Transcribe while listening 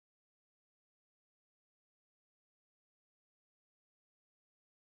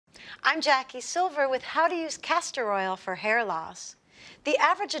I'm Jackie Silver with how to use castor oil for hair loss. The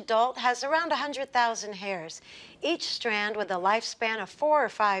average adult has around 100,000 hairs, each strand with a lifespan of 4 or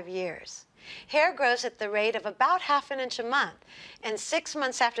 5 years. Hair grows at the rate of about ½ inch a month, and 6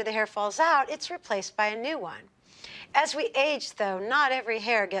 months after the hair falls out, it's replaced by a new one. As we age, though, not every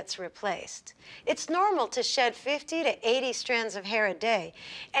hair gets replaced. It's normal to shed 50 to 80 strands of hair a day,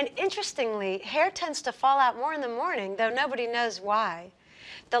 and interestingly, hair tends to fall out more in the morning, though nobody knows why.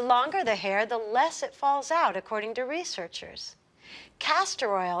 The longer the hair, the less it falls out, according to researchers.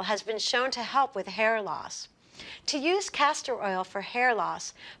 Castor oil has been shown to help with hair loss. To use castor oil for hair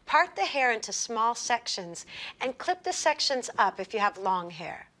loss, part the hair into small sections and clip the sections up if you have long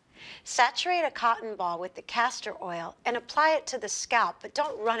hair. Saturate a cotton ball with the castor oil and apply it to the scalp, but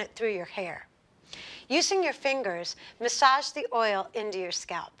don't run it through your hair. Using your fingers, massage the oil into your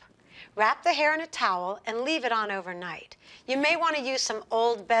scalp. Wrap the hair in a towel and leave it on overnight. You may want to use some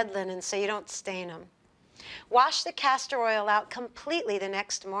old bed linen so you don't stain them. Wash the castor oil out completely the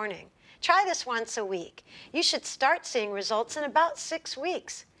next morning. Try this once a week. You should start seeing results in about 6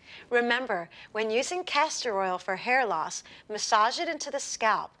 weeks. Remember, when using castor oil for hair loss, massage it into the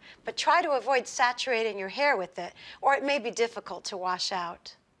scalp, but try to avoid saturating your hair with it, or it may be difficult to wash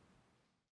out.